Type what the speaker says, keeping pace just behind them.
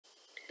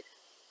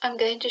I'm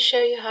going to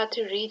show you how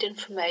to read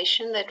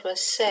information that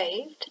was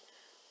saved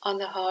on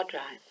the hard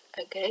drive.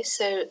 Okay,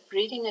 so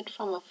reading it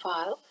from a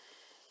file,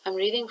 I'm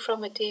reading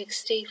from a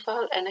TXT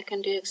file and I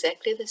can do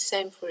exactly the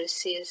same for a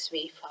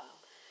CSV file.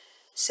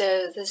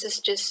 So this is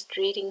just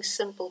reading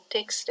simple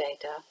text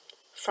data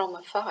from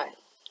a file.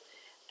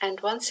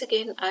 And once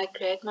again, I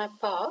create my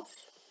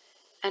path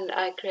and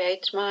I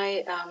create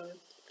my,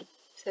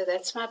 so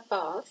that's my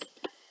path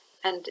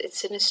and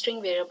it's in a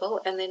string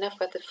variable, and then I've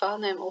got the file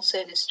name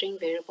also in a string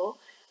variable.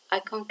 I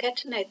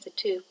concatenate the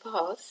two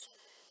paths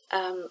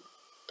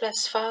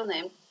plus file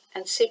name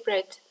and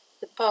separate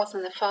the path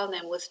and the file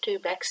name with two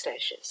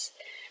backslashes.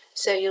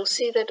 So you'll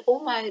see that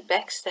all my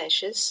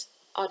backslashes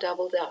are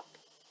doubled up.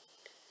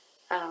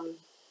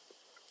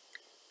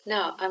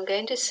 Now I'm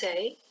going to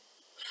say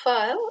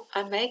file,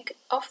 I make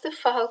of the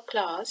file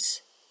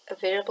class a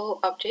variable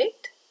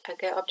object,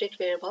 okay, object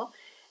variable,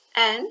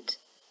 and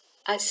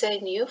I say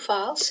new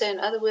file. So in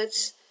other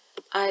words,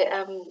 I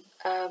am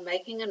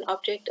making an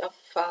object of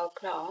a file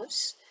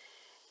class,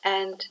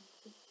 and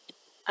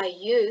I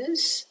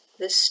use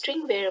the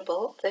string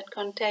variable that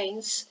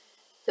contains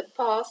the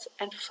path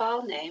and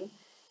file name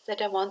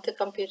that I want the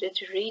computer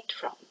to read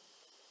from.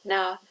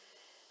 Now,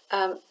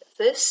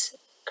 this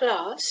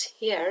class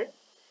here,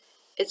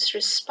 it's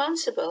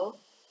responsible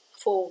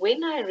for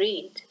when I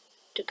read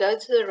to go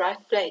to the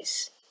right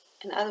place.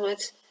 In other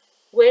words,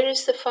 where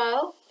is the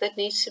file that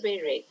needs to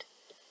be read?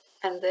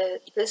 And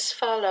this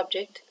file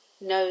object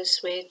knows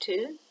where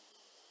to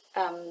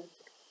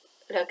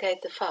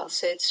locate the file.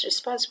 So it's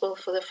responsible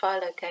for the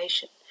file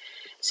location.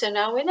 So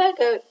now when I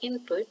go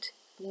input,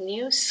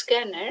 new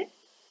scanner,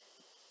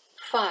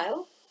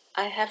 file,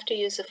 I have to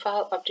use a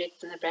file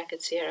object in the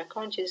brackets here. I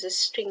can't use a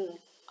string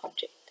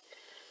object.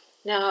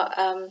 Now,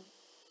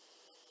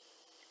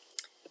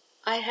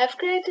 I have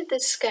created the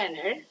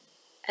scanner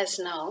as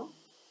null.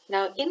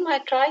 Now in my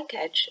try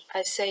catch,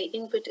 I say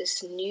input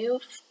is new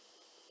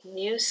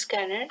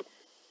scanner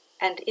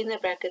and in the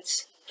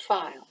brackets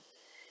file.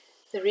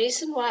 The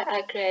reason why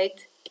I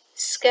create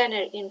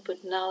scanner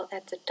input null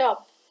at the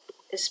top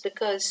is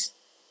because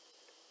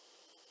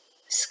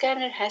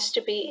scanner has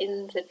to be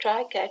in the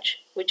try catch,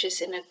 which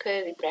is in a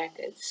curly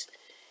brackets,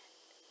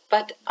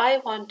 but I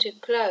want to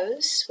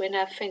close when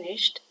I've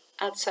finished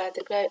outside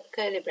the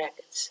curly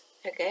brackets.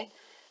 Okay,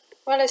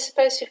 well, I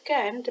suppose you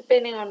can,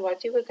 depending on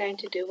what you were going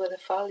to do with the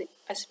file,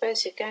 I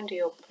suppose you can do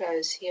your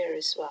close here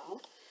as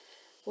well,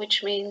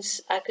 which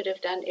means I could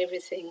have done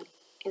everything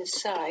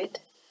inside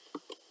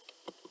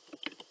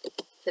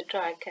the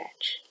try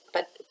catch,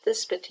 but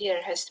this bit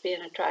here has to be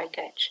in a try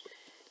catch,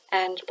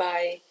 and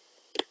by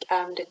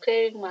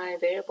declaring my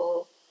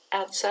variable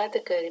outside the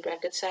curly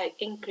brackets, I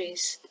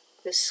increase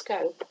the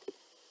scope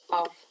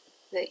of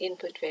the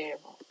input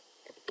variable.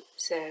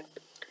 So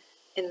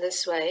in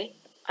this way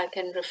I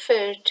can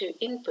refer to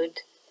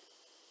input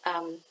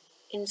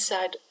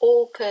inside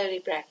all curly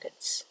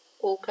brackets.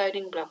 All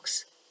coding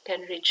blocks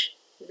can reach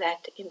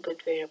that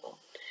input variable.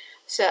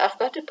 So I've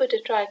got to put a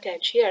try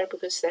catch here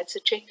because that's a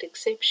checked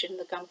exception.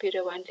 The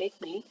computer won't let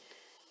me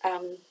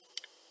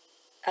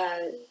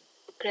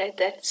create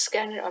that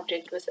scanner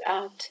object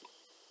without,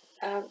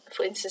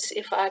 for instance,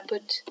 if I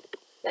put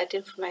that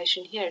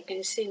information here, can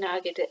you see now I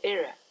get an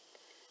error?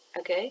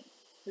 Okay,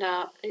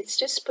 now let's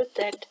just put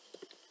that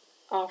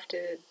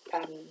after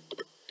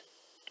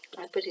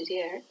I put it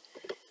here.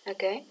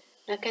 Okay,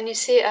 now can you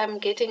see I'm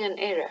getting an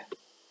error?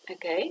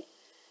 Okay,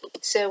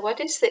 so what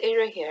is the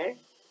error here?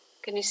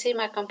 Can you see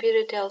my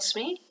computer tells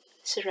me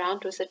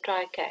surround with a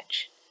try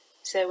catch.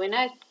 So when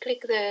I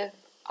click the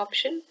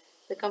option,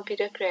 the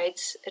computer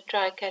creates a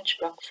try catch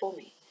block for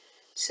me.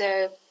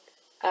 So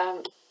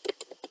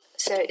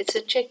so it's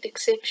a checked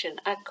exception.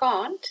 I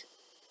can't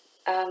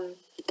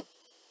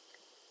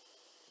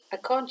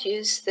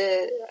use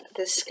the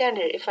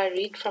scanner if I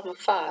read from a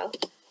file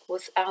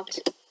without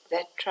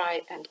that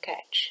try and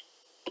catch.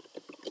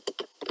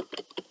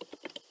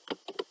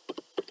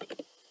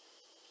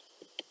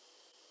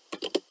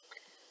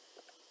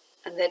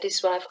 And that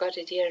is why I've got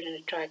it here in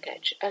a try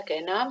catch.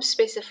 Okay, now I'm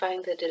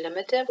specifying the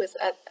delimiter with,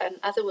 in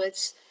other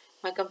words,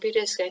 my computer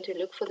is going to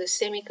look for the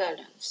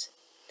semicolons.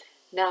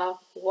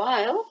 Now,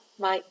 while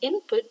my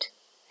input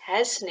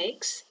has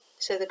next,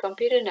 so the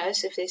computer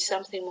knows if there's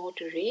something more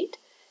to read,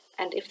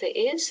 and if there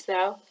is,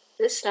 now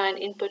this line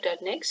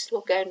input.next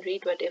will go and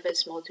read whatever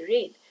is more to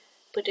read,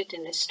 put it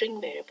in a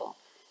string variable.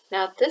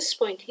 Now at this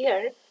point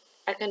here,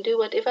 I can do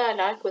whatever I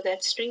like with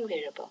that string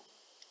variable.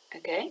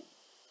 Okay?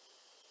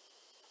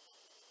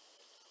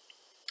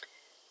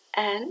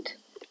 And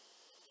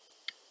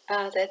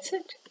that's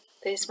it.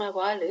 There's my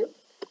while loop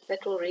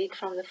that will read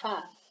from the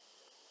file.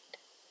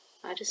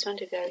 I just want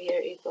to go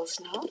here equals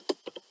null.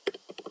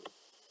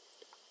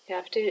 You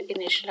have to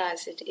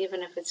initialize it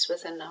even if it's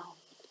with a null.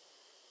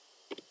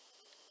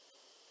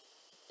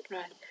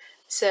 Right,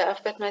 so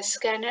I've got my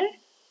scanner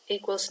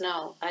equals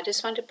null. I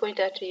just want to point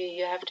out to you,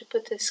 you have to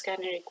put the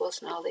scanner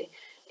equals null there.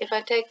 If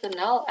I take the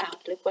null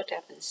out, look what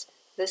happens.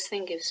 This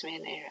thing gives me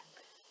an error.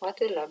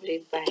 What a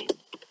lovely pain.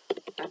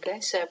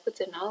 Okay, so I put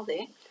the null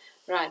there.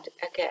 Right,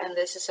 okay, and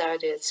this is how I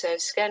do it. So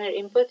scanner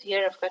input,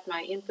 here I've got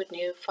my input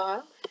new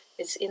file.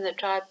 It's in the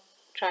try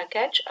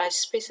catch. I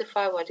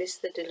specify what is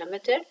the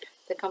delimiter.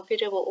 The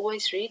computer will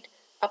always read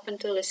up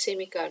until a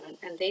semicolon,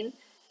 and then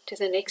to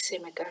the next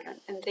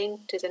semicolon, and then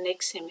to the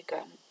next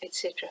semicolon,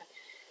 etc.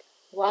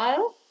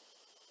 While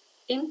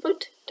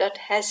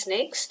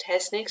input.hasNext,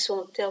 hasNext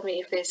will tell me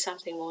if there's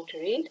something more to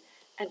read,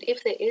 and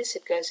if there is,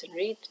 it goes and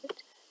reads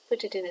it,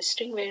 put it in a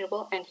string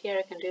variable, and here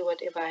I can do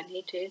whatever I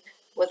need to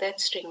with that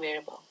string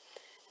variable.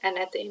 And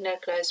at the end I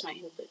close my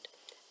input.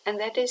 And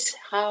that is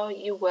how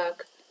you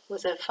work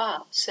with a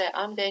file. So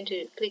I'm going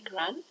to click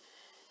run,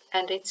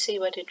 and let's see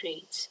what it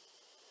reads.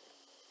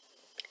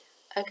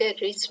 Okay,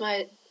 it reads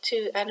my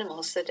two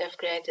animals that I've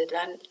created,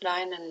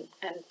 lion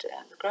and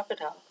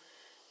crocodile.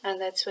 And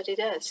that's what it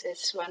does.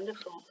 It's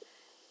wonderful.